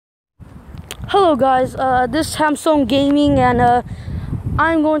Hello guys, this is Samsung Gaming, and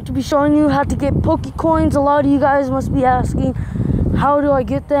I'm going to be showing you how to get Pokecoins. A lot of you guys must be asking, how do I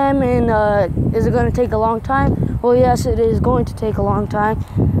get them, and is it going to take a long time? Well, yes, it is going to take a long time,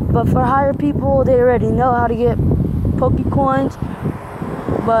 but for higher people, they already know how to get Pokecoins.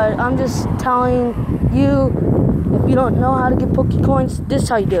 But I'm just telling you, if you don't know how to get Pokecoins, this is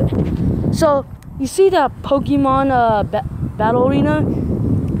how you do it. So, you see that Pokemon Battle Arena?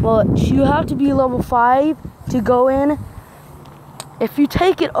 Well, you have to be level 5 to go in. If you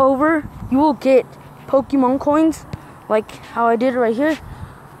take it over, you will get Pokemon coins, like how I did right here.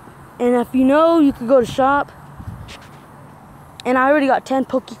 And if you know, you could go to shop. And I already got 10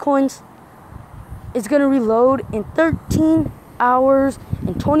 Pokecoins. It's gonna reload in 13 hours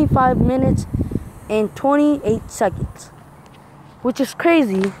and 25 minutes and 28 seconds. Which is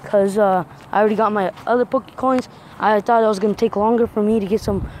crazy, because I already got my other Pokecoins. I thought it was going to take longer for me to get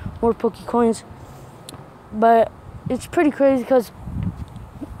some more Pokecoins. But it's pretty crazy, because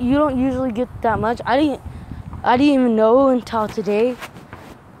you don't usually get that much. I didn't even know until today,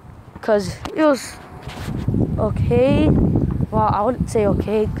 because it was okay. Well, I wouldn't say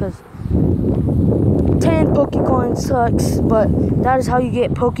okay, because 10 Pokecoins sucks, but that is how you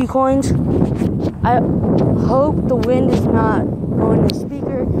get Pokecoins. I hope the wind is not going to the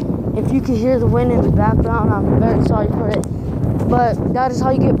speaker. If you can hear the wind in the background, I'm very sorry for it. But that is how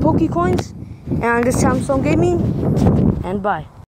you get Pokecoins. And this is Samsung Gaming, and bye.